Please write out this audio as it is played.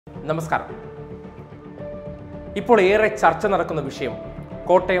നമസ്കാരം. ഇപ്പോൾ ഏറെ ചർച്ച നടക്കുന്ന വിഷയം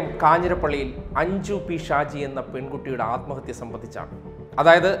കോട്ടയം കാഞ്ഞിരപ്പള്ളിയിൽ അഞ്ജു പി ഷാജി എന്ന പെൺകുട്ടിയുടെ ആത്മഹത്യ സംബന്ധിച്ചാണ്.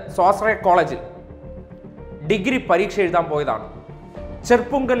 അതായത് സ്വാശ്രയ കോളേജിൽ ഡിഗ്രി പരീക്ഷ എഴുതാൻ പോയതാണ്.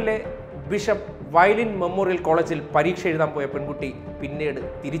 ചെർപ്പുങ്കലിലെ ബിഷപ്പ് വയലിൻ മെമ്മോറിയൽ കോളേജിൽ പരീക്ഷ എഴുതാൻ പോയ പെൺകുട്ടി പിന്നീട്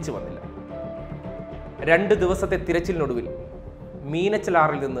തിരിച്ചു വന്നില്ല. 2 ദിവസത്തെ തിരച്ചിലിനൊടുവിൽ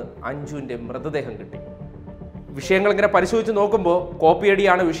മീനച്ചിലാറിൽ നിന്ന് അഞ്ജുവിൻ്റെ മൃതദേഹം കിട്ടി. വിഷയങ്ങൾ ഇങ്ങനെ പരിശോധിച്ച് നോക്കുമ്പോൾ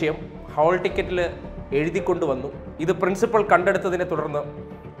കോപ്പിയടിയാണ് വിഷയം. ഹാൾ ടിക്കറ്റിൽ എഴുതിക്കൊണ്ടുവന്നു. ഇത് പ്രിൻസിപ്പൽ കണ്ടെടുത്തതിനെ തുടർന്ന്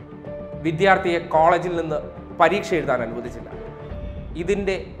വിദ്യാർത്ഥിയെ കോളേജിൽ നിന്ന് പരീക്ഷ എഴുതാൻ അനുവദിച്ചില്ല.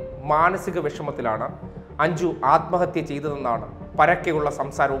 ഇതിൻ്റെ മാനസിക വിഷമത്തിലാണ് അഞ്ജു ആത്മഹത്യ ചെയ്തതെന്നാണ് പരക്കെയുള്ള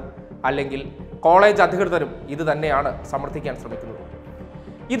സംസാരവും, അല്ലെങ്കിൽ കോളേജ് അധികൃതരും ഇത് തന്നെയാണ് സമർത്ഥിക്കാൻ ശ്രമിക്കുന്നത്.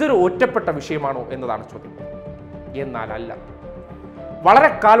 ഇതൊരു ഒറ്റപ്പെട്ട വിഷയമാണോ എന്നതാണ് ചോദ്യം. എന്നാൽ അല്ല.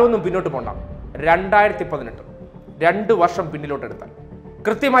 വളരെ കാലമൊന്നും പിന്നോട്ട് പോണ്ട. 2018 2 വർഷം പിന്നിലോട്ടെടുത്താൽ,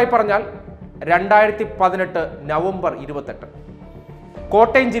 കൃത്യമായി പറഞ്ഞാൽ 2018 നവംബർ 28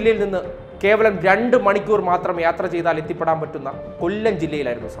 കോട്ടയം ജില്ലയിൽ നിന്ന് കേവലം 2 മണിക്കൂർ മാത്രം യാത്ര ചെയ്താൽ എത്തിപ്പെടാൻ പറ്റുന്ന കൊല്ലം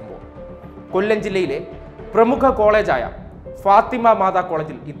ജില്ലയിലായിരുന്നു സംഭവം. കൊല്ലം ജില്ലയിലെ പ്രമുഖ കോളേജായ ഫാത്തിമ മാതാ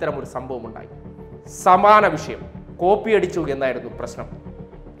കോളേജിൽ ഇത്തരമൊരു സംഭവം ഉണ്ടായി. സമാന വിഷയം കോപ്പിയടിച്ചു എന്നായിരുന്നു പ്രശ്നം.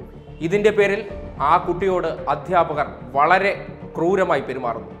 ഇതിൻ്റെ പേരിൽ ആ കുട്ടിയോട് അധ്യാപകർ വളരെ ക്രൂരമായി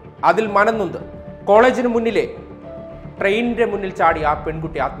പെരുമാറുന്നു. അതിൽ മനംനൊന്ത് കോളേജിന് മുന്നിലെ ട്രെയിനിൻ്റെ മുന്നിൽ ചാടി ആ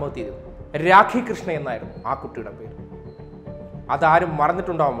പെൺകുട്ടി ആത്മഹത്യ ചെയ്തു. രാഖി കൃഷ്ണ എന്നായിരുന്നു ആ കുട്ടിയുടെ പേര്. അതാരും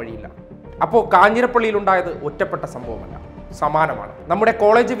മറന്നിട്ടുണ്ടാവാൻ വഴിയില്ല. അപ്പോൾ കാഞ്ഞിരപ്പള്ളിയിലുണ്ടായത് ഒറ്റപ്പെട്ട സംഭവമല്ല, സമാനമാണ്. നമ്മുടെ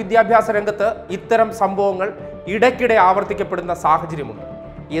കോളേജ് വിദ്യാഭ്യാസ രംഗത്ത് ഇത്തരം സംഭവങ്ങൾ ഇടയ്ക്കിടെ ആവർത്തിക്കപ്പെടുന്ന സാഹചര്യമുണ്ട്.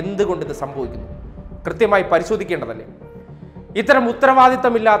 എന്തുകൊണ്ട് ഇത് സംഭവിക്കുന്നു? കൃത്യമായി പരിശോധിക്കേണ്ടതല്ലേ? ഇത്തരം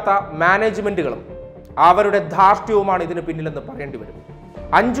ഉത്തരവാദിത്തമില്ലാത്ത മാനേജ്മെന്റുകളും അവരുടെ ധാർഷ്ട്യവുമാണ് ഇതിന് പിന്നിലെന്ന് പറയേണ്ടി വരും.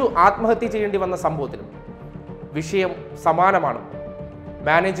 അഞ്ജു ആത്മഹത്യ ചെയ്യേണ്ടി വന്ന സംഭവത്തിലും വിഷയം സമാനമാണ്.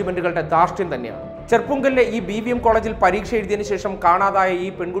 മാനേജ്മെന്റുകളുടെ ധാർഷ്ട്യം തന്നെയാണ്. ചെർപ്പുങ്കലിലെ ഈ BVM കോളേജിൽ പരീക്ഷ എഴുതിയതിനു ശേഷം കാണാതായ ഈ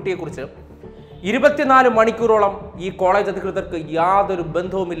പെൺകുട്ടിയെക്കുറിച്ച് 24 മണിക്കൂറോളം ഈ കോളേജ് അധികൃതർക്ക് യാതൊരു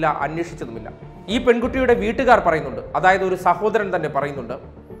ബന്ധവുമില്ല, അന്വേഷിച്ചതുമില്ല. ഈ പെൺകുട്ടിയുടെ വീട്ടുകാർ പറയുന്നുണ്ട്, അതായത് ഒരു സഹോദരൻ തന്നെ പറയുന്നുണ്ട്,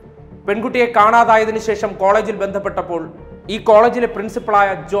 പെൺകുട്ടിയെ കാണാതായതിനു ശേഷം കോളേജിൽ ബന്ധപ്പെട്ടപ്പോൾ ഈ കോളേജിലെ പ്രിൻസിപ്പളായ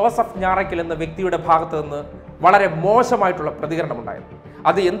ജോസഫ് ഞാറയ്ക്കൽ എന്ന വ്യക്തിയുടെ ഭാഗത്ത് നിന്ന് വളരെ മോശമായിട്ടുള്ള പ്രതികരണം ഉണ്ടായിരുന്നു.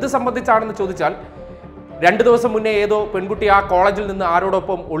 അത് എന്ത് സംബന്ധിച്ചാണെന്ന് ചോദിച്ചാൽ, 2 ദിവസം മുന്നേ ഏതോ പെൺകുട്ടി ആ കോളേജിൽ നിന്ന്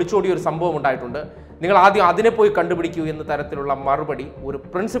ആരോടൊപ്പം ഒളിച്ചോടിയ ഒരു സംഭവം ഉണ്ടായിട്ടുണ്ട്, നിങ്ങൾ ആദ്യം അതിനെ പോയി കണ്ടുപിടിക്കൂ എന്ന തരത്തിലുള്ള മറുപടി ഒരു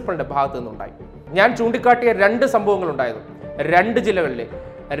പ്രിൻസിപ്പളിന്റെ ഭാഗത്തു നിന്നുണ്ടായി. ഞാൻ ചൂണ്ടിക്കാട്ടിയ 2 സംഭവങ്ങൾ ഉണ്ടായത് 2 ജില്ലകളിലെ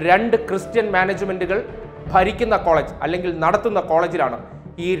 2 ക്രിസ്ത്യൻ മാനേജ്മെന്റുകൾ ഭരിക്കുന്ന കോളേജ് അല്ലെങ്കിൽ നടത്തുന്ന കോളേജിലാണ്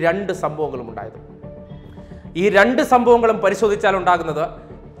ഈ 2 സംഭവങ്ങളും ഉണ്ടായത്. ഈ 2 സംഭവങ്ങളും പരിശോധിച്ചാൽ ഉണ്ടാകുന്നത്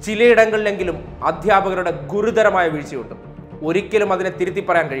ചിലയിടങ്ങളിലെങ്കിലും അധ്യാപകരുടെ ഗുരുതരമായ വീഴ്ചയുണ്ട്. ഒരിക്കലും അതിനെ തിരുത്തി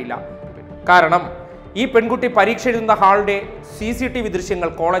പറയാൻ കഴിയില്ല. കാരണം ഈ പെൺകുട്ടി പരീക്ഷ എഴുതുന്ന ഹാളിന്റെ CCTV ദൃശ്യങ്ങൾ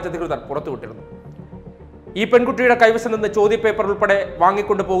കോളേജ് അധികൃതർ പുറത്തുവിട്ടിരുന്നു. ഈ പെൺകുട്ടിയുടെ കൈവശം നിന്ന് ചോദ്യപേപ്പർ ഉൾപ്പെടെ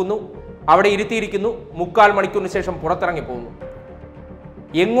വാങ്ങിക്കൊണ്ടു പോകുന്നു, അവിടെ ഇരുത്തിയിരിക്കുന്നു, 3/4 മണിക്കൂറിന് ശേഷം പുറത്തിറങ്ങി പോകുന്നു.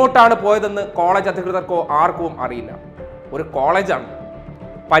 എങ്ങോട്ടാണ് പോയതെന്ന് കോളേജ് അധികൃതർക്കോ ആർക്കും അറിയില്ല. ഒരു കോളേജാണ്,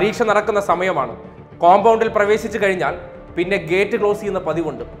 പരീക്ഷ നടക്കുന്ന സമയമാണ്, കോമ്പൗണ്ടിൽ പ്രവേശിച്ചു കഴിഞ്ഞാൽ പിന്നെ ഗേറ്റ് ക്ലോസ് ചെയ്യുന്ന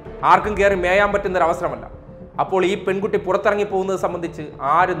പതിവുണ്ട്. ആർക്കും കയറി മേയാൻ പറ്റുന്ന ഒരു അവസരമല്ല. അപ്പോൾ ഈ പെൺകുട്ടി പുറത്തിറങ്ങി പോകുന്നത് സംബന്ധിച്ച്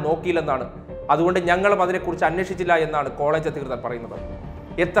ആരും നോക്കിയില്ലെന്നാണ്, അതുകൊണ്ട് ഞങ്ങളും അതിനെക്കുറിച്ച് അന്വേഷിച്ചില്ല എന്നാണ് കോളേജ് അധികൃതർ പറയുന്നത്.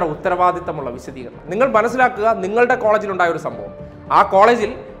 എത്ര ഉത്തരവാദിത്തമുള്ള വിശദീകരണം! നിങ്ങൾ മനസ്സിലാക്കുക, നിങ്ങളുടെ കോളേജിലുണ്ടായ ഒരു സംഭവം, ആ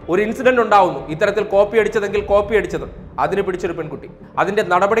കോളേജിൽ ഒരു ഇൻസിഡന്റ് ഉണ്ടാവുന്നു, ഇത്തരത്തിൽ കോപ്പി അടിച്ചതെങ്കിൽ കോപ്പി അടിച്ചത്, അതിന് പിടിച്ചൊരു പെൺകുട്ടി, അതിന്റെ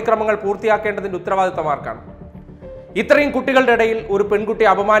നടപടിക്രമങ്ങൾ പൂർത്തിയാക്കേണ്ടതിന്റെ ഉത്തരവാദിത്തം ആർക്കാണ്? ഇത്രയും കുട്ടികളുടെ ഇടയിൽ ഒരു പെൺകുട്ടി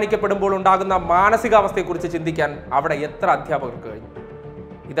അപമാനിക്കപ്പെടുമ്പോൾ ഉണ്ടാകുന്ന മാനസികാവസ്ഥയെക്കുറിച്ച് ചിന്തിക്കാൻ അവിടെ എത്ര അധ്യാപകർക്ക് കഴിഞ്ഞു?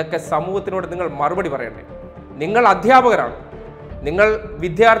 ഇതൊക്കെ സമൂഹത്തിനോട് നിങ്ങൾ മറുപടി പറയണ്ടേ? നിങ്ങൾ അധ്യാപകരാണ്, നിങ്ങൾ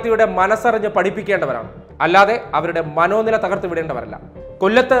വിദ്യാർത്ഥിയുടെ മനസ്സറിഞ്ഞ് പഠിപ്പിക്കേണ്ടവരാണ്, അല്ലാതെ അവരുടെ മനോനില തകർത്ത് വിടേണ്ടവരല്ല.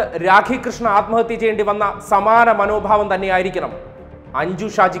 കൊല്ലത്ത് രാഖി കൃഷ്ണ ആത്മഹത്യ ചെയ്യേണ്ടി വന്ന സമാന മനോഭാവം തന്നെയായിരിക്കണം അഞ്ജു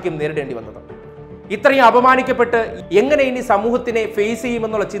ഷാജിക്കും നേരിടേണ്ടി വന്നത്. ഇത്രയും അപമാനിക്കപ്പെട്ട് എങ്ങനെ ഇനി സമൂഹത്തിനെ ഫേസ്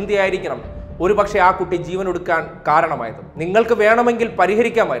ചെയ്യുമെന്നുള്ള ചിന്തയായിരിക്കണം ഒരുപക്ഷെ ആ കുട്ടി ജീവനൊടുക്കാൻ കാരണമായത്. നിങ്ങൾക്ക് വേണമെങ്കിൽ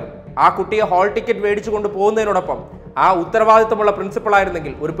പരിഹരിക്കാമായിരുന്നു. ആ കുട്ടിയെ ഹാൾ ടിക്കറ്റ് മേടിച്ചു കൊണ്ട് പോകുന്നതിനോടൊപ്പം ആ ഉത്തരവാദിത്തമുള്ള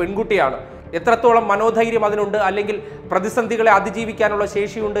പ്രിൻസിപ്പളായിരുന്നെങ്കിൽ, ഒരു പെൺകുട്ടിയാണ്, എത്രത്തോളം മനോധൈര്യം അതിനുണ്ട്, അല്ലെങ്കിൽ പ്രതിസന്ധികളെ അതിജീവിക്കാനുള്ള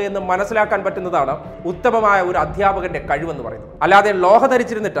ശേഷിയുണ്ട് എന്ന് മനസ്സിലാക്കാൻ പറ്റുന്നതാണ് ഉത്തമമായ ഒരു അധ്യാപകന്റെ കഴിവെന്ന് പറയുന്നത്. അല്ലാതെ ലോഹ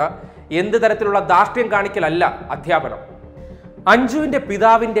ധരിച്ചിരുന്നിട്ട് എന്ത് തരത്തിലുള്ള ധാർഷ്ട്യം കാണിക്കലല്ല അധ്യാപനം. അഞ്ജുവിന്റെ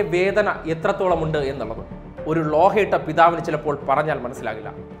പിതാവിന്റെ വേദന എത്രത്തോളം ഉണ്ട് എന്നുള്ളത് ഒരു ലോഹയിട്ട പിതാവിന് ചിലപ്പോൾ പറഞ്ഞാൽ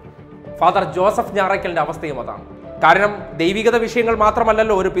മനസ്സിലാകില്ല. ഫാദർ ജോസഫ് ഞാറയ്ക്കലിന്റെ അവസ്ഥയും അതാണ്. കാരണം ദൈവികത വിഷയങ്ങൾ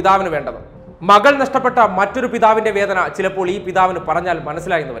മാത്രമല്ലല്ലോ ഒരു പിതാവിന് വേണ്ടത്. മകൾ നഷ്ടപ്പെട്ട മറ്റൊരു പിതാവിന്റെ വേദന ചിലപ്പോൾ ഈ പിതാവിന് പറഞ്ഞാൽ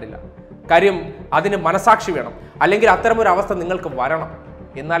മനസ്സിലായെന്ന് വരില്ല. കാര്യം അതിന് മനസാക്ഷി വേണം, അല്ലെങ്കിൽ അത്തരമൊരു അവസ്ഥ നിങ്ങൾക്ക് വരണം,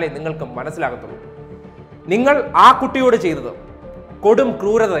 എന്നാലേ നിങ്ങൾക്ക് മനസ്സിലാകത്തുള്ളൂ. നിങ്ങൾ ആ കുട്ടിയോട് ചെയ്തത് കൊടും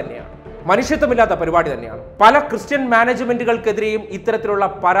ക്രൂരത തന്നെയാണ്, മനുഷ്യത്വമില്ലാത്ത പരിപാടി തന്നെയാണ്. പല ക്രിസ്ത്യൻ മാനേജ്മെന്റുകൾക്കെതിരെയും ഇത്തരത്തിലുള്ള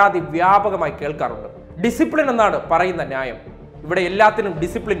പരാതി വ്യാപകമായി കേൾക്കാറുണ്ട്. ഡിസിപ്ലിൻ എന്നാണ് പറയുന്ന ന്യായം. ഇവിടെ എല്ലാത്തിനും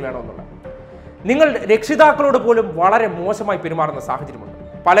ഡിസിപ്ലിൻ വേണമെന്നുള്ളത്. നിങ്ങൾ രക്ഷിതാക്കളോട് പോലും വളരെ മോശമായി പെരുമാറുന്ന സാഹചര്യമുണ്ട്.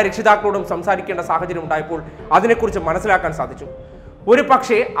 പല രക്ഷിതാക്കളോടും സംസാരിക്കേണ്ട സാഹചര്യം ഉണ്ടായപ്പോൾ അതിനെക്കുറിച്ച് മനസ്സിലാക്കാൻ സാധിച്ചു. ഒരു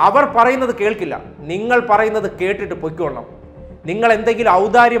പക്ഷേ അവർ പറയുന്നത് കേൾക്കില്ല, നിങ്ങൾ പറയുന്നത് കേട്ടിട്ട് പൊയ്ക്കൊള്ളണം. നിങ്ങൾ എന്തെങ്കിലും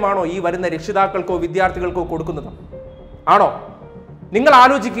ഔദാര്യമാണോ ഈ വരുന്ന രക്ഷിതാക്കൾക്കോ വിദ്യാർത്ഥികൾക്കോ കൊടുക്കുന്നത്? ആണോ? നിങ്ങൾ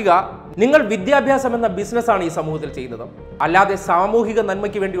ആലോചിക്കുക, നിങ്ങൾ വിദ്യാഭ്യാസം എന്ന ബിസിനസ്സാണ് ഈ സമൂഹത്തിൽ ചെയ്യുന്നത്, അല്ലാതെ സാമൂഹിക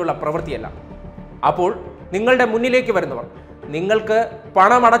നന്മയ്ക്ക് വേണ്ടിയുള്ള പ്രവൃത്തിയല്ല. അപ്പോൾ നിങ്ങളുടെ മുന്നിലേക്ക് വരുന്നവർ നിങ്ങൾക്ക്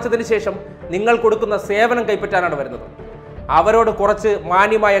പണം അടച്ചതിന് ശേഷം നിങ്ങൾ കൊടുക്കുന്ന സേവനം കൈപ്പറ്റാനാണ് വരുന്നത്. അവരോട് കുറച്ച്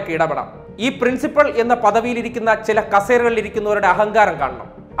മാന്യമായൊക്കെ ഇടപെടാം. ഈ പ്രിൻസിപ്പൽ എന്ന പദവിയിലിരിക്കുന്ന ചില കസേരകളിൽ ഇരിക്കുന്നവരുടെ അഹങ്കാരം കാണണം.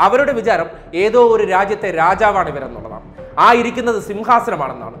 അവരുടെ വിചാരം ഏതോ ഒരു രാജ്യത്തെ രാജാവാണ് ഇവരെന്നുള്ളതാണ്. ആ ഇരിക്കുന്നത്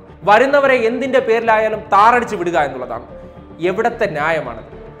സിംഹാസനമാണെന്നാണ്. വരുന്നവരെ എന്തിന്റെ പേരിലായാലും താറടിച്ച് വിടുക എന്നുള്ളതാണ്. എവിടത്തെ ന്യായമാണത്?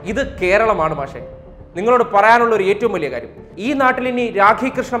 ഇത് കേരളമാണ് മാഷേ. നിങ്ങളോട് പറയാനുള്ള ഒരു ഏറ്റവും വലിയ കാര്യം, ഈ നാട്ടിൽ ഇനി രാഖി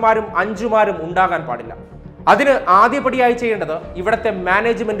കൃഷ്ണമാരും അഞ്ചുമാരും ഉണ്ടാകാൻ പാടില്ല. അതിന് ആദ്യപടിയായി ചെയ്യേണ്ടത് ഇവിടുത്തെ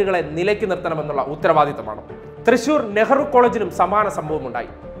മാനേജ്മെന്റുകളെ നിലയ്ക്ക് നിർത്തണമെന്നുള്ള ഉത്തരവാദിത്തമാണ്. തൃശൂർ നെഹ്റു കോളേജിലും സമാന സംഭവം ഉണ്ടായി.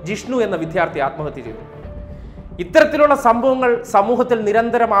 ജിഷ്ണു എന്ന വിദ്യാർത്ഥി ആത്മഹത്യ ചെയ്തു. ഇത്തരത്തിലുള്ള സംഭവങ്ങൾ സമൂഹത്തിൽ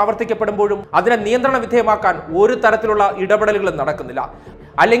നിരന്തരം ആവർത്തിക്കപ്പെടുമ്പോഴും അതിനെ നിയന്ത്രണ വിധേയമാക്കാൻ ഒരു തരത്തിലുള്ള ഇടപെടലുകളും നടക്കുന്നില്ല.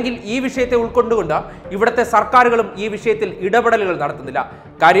 അല്ലെങ്കിൽ ഈ വിഷയത്തെ ഉൾക്കൊണ്ടുകൊണ്ട് ഇവിടുത്തെ സർക്കാരുകളും ഈ വിഷയത്തിൽ ഇടപെടലുകൾ നടത്തുന്നില്ല.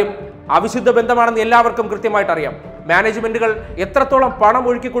 കാര്യം അവിശുദ്ധ ബന്ധമാണെന്ന് എല്ലാവർക്കും കൃത്യമായിട്ട് അറിയാം. മാനേജ്മെന്റുകൾ എത്രത്തോളം പണം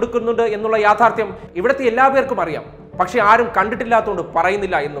ഒഴുക്കി കൊടുക്കുന്നുണ്ട് എന്നുള്ള യാഥാർത്ഥ്യം ഇവിടുത്തെ എല്ലാ പേർക്കും അറിയാം. പക്ഷെ ആരും കണ്ടിട്ടില്ലാത്തതുകൊണ്ട്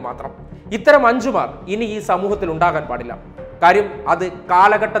പറയുന്നില്ല എന്ന് മാത്രം. ഇത്തരം അഞ്ചുമാർ ഇനി ഈ സമൂഹത്തിൽ ഉണ്ടാകാൻ പാടില്ല. കാര്യം അത്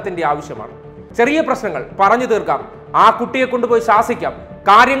കാലഘട്ടത്തിന്റെ ആവശ്യമാണ്. ചെറിയ പ്രശ്നങ്ങൾ പറഞ്ഞു തീർക്കാം, ആ കുട്ടിയെ കൊണ്ടുപോയി ശാസിക്കാം,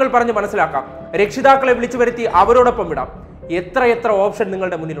 കാര്യങ്ങൾ പറഞ്ഞ് മനസ്സിലാക്കാം, രക്ഷിതാക്കളെ വിളിച്ചു വരുത്തി അവരോടൊപ്പം വിടാം. എത്ര ഓപ്ഷൻ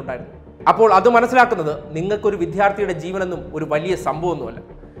നിങ്ങളുടെ മുന്നിലുണ്ടായിരുന്നു. അപ്പോൾ അത് മനസ്സിലാക്കുന്നത് നിങ്ങൾക്കൊരു വിദ്യാർത്ഥിയുടെ ജീവനൊന്നും ഒരു വലിയ സംഭവമൊന്നുമല്ല.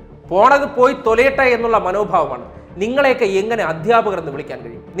 പോണത് പോയി തൊലയട്ടെ എന്നുള്ള മനോഭാവമാണ്. നിങ്ങളെയൊക്കെ എങ്ങനെ അധ്യാപകർ എന്ന് വിളിക്കാൻ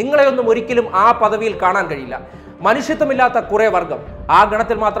കഴിയും? നിങ്ങളെയൊന്നും ഒരിക്കലും ആ പദവിയിൽ കാണാൻ കഴിയില്ല. മനുഷ്യത്വമില്ലാത്ത കുറെ വർഗം ആ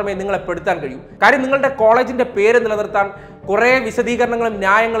ഗണത്തിൽ മാത്രമേ നിങ്ങളെ പെടുത്താൻ കഴിയൂ. കാര്യം നിങ്ങളുടെ കോളേജിന്റെ പേര് നിലനിർത്താൻ കുറെ വിശദീകരണങ്ങളും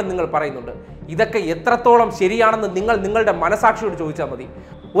ന്യായങ്ങളും നിങ്ങൾ പറയുന്നുണ്ട്. ഇതൊക്കെ എത്രത്തോളം ശരിയാണെന്ന് നിങ്ങൾ നിങ്ങളുടെ മനസാക്ഷിയോട് ചോദിച്ചാൽ മതി.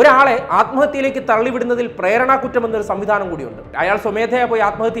 ഒരാളെ ആത്മഹത്യയിലേക്ക് തള്ളിവിടുന്നതിൽ പ്രേരണാ കുറ്റം എന്നൊരു സംവിധാനം കൂടിയുണ്ട്. അയാൾ സ്വമേധയാ പോയി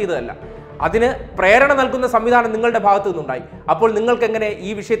ആത്മഹത്യ ചെയ്തതല്ല. അതിന് പ്രേരണ നൽകുന്ന സംവിധാനം നിങ്ങളുടെ ഭാഗത്തു നിന്നുണ്ടായി. അപ്പോൾ നിങ്ങൾക്ക് എങ്ങനെ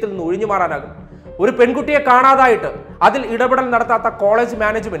ഈ വിഷയത്തിൽ നിന്ന് ഒഴിഞ്ഞു മാറാനാകും? ഒരു പെൺകുട്ടിയെ കാണാതായിട്ട് അതിൽ ഇടപെടൽ നടത്താത്ത കോളേജ്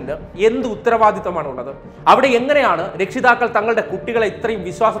മാനേജ്മെന്റ് എന്ത് ഉത്തരവാദിത്തമാണുള്ളത്? അവിടെ എങ്ങനെയാണ് രക്ഷിതാക്കൾ തങ്ങളുടെ കുട്ടികളെ ഇത്രയും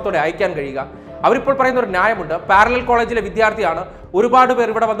വിശ്വാസത്തോടെ അയക്കാൻ കഴിയുക? അവരിപ്പോൾ പറയുന്ന ഒരു ന്യായമുണ്ട്, പാരലൽ കോളേജിലെ വിദ്യാർത്ഥിയാണ്, ഒരുപാട് പേർ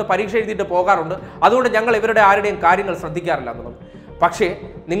ഇവിടെ വന്ന് പരീക്ഷ എഴുതിയിട്ട് പോകാറുണ്ട്, അതുകൊണ്ട് ഞങ്ങൾ ഇവരുടെ ആരുടെയും കാര്യങ്ങൾ ശ്രദ്ധിക്കാറില്ല എന്നുള്ളത്. പക്ഷേ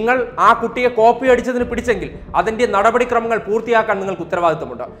നിങ്ങൾ ആ കുട്ടിയെ കോപ്പി അടിച്ചതിന് പിടിച്ചെങ്കിൽ അതിൻ്റെ നടപടിക്രമങ്ങൾ പൂർത്തിയാക്കാൻ നിങ്ങൾക്ക്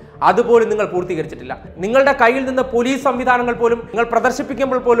ഉത്തരവാദിത്തമുണ്ട്. അതുപോലും നിങ്ങൾ പൂർത്തീകരിച്ചിട്ടില്ല. നിങ്ങളുടെ കയ്യിൽ നിന്ന് പോലീസ് സംവിധാനങ്ങൾ പോലും നിങ്ങൾ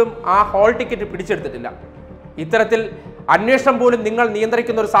പ്രദർശിപ്പിക്കുമ്പോൾ പോലും ആ ഹാൾ ടിക്കറ്റ് പിടിച്ചെടുത്തിട്ടില്ല. ഇത്തരത്തിൽ അന്വേഷണം പോലും നിങ്ങൾ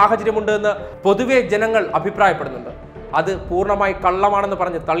നിയന്ത്രിക്കുന്ന ഒരു സാഹചര്യമുണ്ട് എന്ന് പൊതുവെ ജനങ്ങൾ അഭിപ്രായപ്പെടുന്നുണ്ട്. അത് പൂർണ്ണമായി കള്ളമാണെന്ന്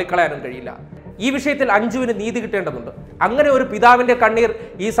പറഞ്ഞ് തള്ളിക്കളയാനും കഴിയില്ല. ഈ വിഷയത്തിൽ അഞ്ജുവിന് നീതി കിട്ടേണ്ടതുണ്ട്. അങ്ങനെ ഒരു പിതാവിന്റെ കണ്ണീർ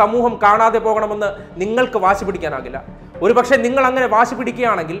ഈ സമൂഹം കാണാതെ പോകണമെന്ന് നിങ്ങൾക്ക് വാശി പിടിക്കാനാകില്ല. ഒരുപക്ഷെ നിങ്ങൾ അങ്ങനെ വാശി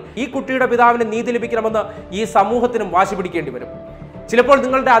പിടിക്കുകയാണെങ്കിൽ ഈ കുട്ടിയുടെ പിതാവിന് നീതി ലഭിക്കണമെന്ന് ഈ സമൂഹത്തിനും വാശി പിടിക്കേണ്ടി വരും. ചിലപ്പോൾ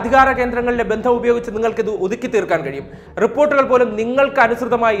നിങ്ങളുടെ അധികാര കേന്ദ്രങ്ങളിലെ ബന്ധം ഉപയോഗിച്ച് നിങ്ങൾക്ക് ഇത് ഒതുക്കി തീർക്കാൻ കഴിയും. റിപ്പോർട്ടുകൾ പോലും നിങ്ങൾക്ക്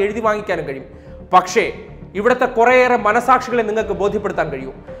അനുസൃതമായി എഴുതി വാങ്ങിക്കാനും കഴിയും. പക്ഷേ ഇവിടുത്തെ കുറേയേറെ മനസാക്ഷികളെ നിങ്ങൾക്ക് ബോധ്യപ്പെടുത്താൻ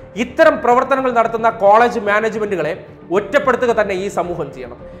കഴിയും. ഇത്തരം പ്രവർത്തനങ്ങൾ നടത്തുന്ന കോളേജ് മാനേജ്മെന്റുകളെ ഒറ്റപ്പെടുത്തുക തന്നെ ഈ സമൂഹം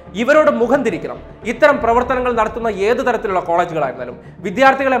ചെയ്യണം. ഇവരോട് മുഖം തിരിക്കണം. ഇത്തരം പ്രവർത്തനങ്ങൾ നടത്തുന്ന ഏത് തരത്തിലുള്ള കോളേജുകളായിരുന്നാലും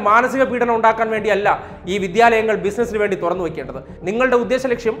വിദ്യാർത്ഥികളെ മാനസിക പീഡനം ഉണ്ടാക്കാൻ വേണ്ടിയല്ല ഈ വിദ്യാലയങ്ങൾ ബിസിനസ്സിന് വേണ്ടി തുറന്നു വയ്ക്കേണ്ടത്. നിങ്ങളുടെ ഉദ്ദേശ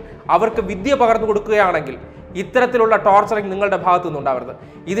ലക്ഷ്യം അവർക്ക് വിദ്യ പകർന്നു കൊടുക്കുകയാണെങ്കിൽ ഇത്തരത്തിലുള്ള ടോർച്ചറിങ് നിങ്ങളുടെ ഭാഗത്തു നിന്നുണ്ടാവരുത്.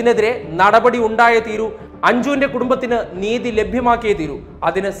 ഇതിനെതിരെ നടപടി ഉണ്ടായേ തീരൂ. അഞ്ജുവിന്റെ കുടുംബത്തിന് നീതി ലഭ്യമാക്കിയേ തീരൂ.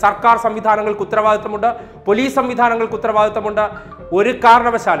 അതിന് സർക്കാർ സംവിധാനങ്ങൾക്ക് ഉത്തരവാദിത്തമുണ്ട്, പോലീസ് സംവിധാനങ്ങൾക്ക് ഉത്തരവാദിത്തമുണ്ട്. ഒരു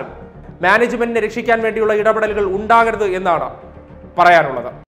കാരണവശാലും മാനേജ്മെന്റിനെ രക്ഷിക്കാൻ വേണ്ടിയുള്ള ഇടപെടലുകൾ ഉണ്ടാകരുത് എന്നാണ്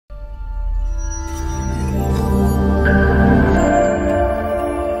പറയാനുള്ളത്.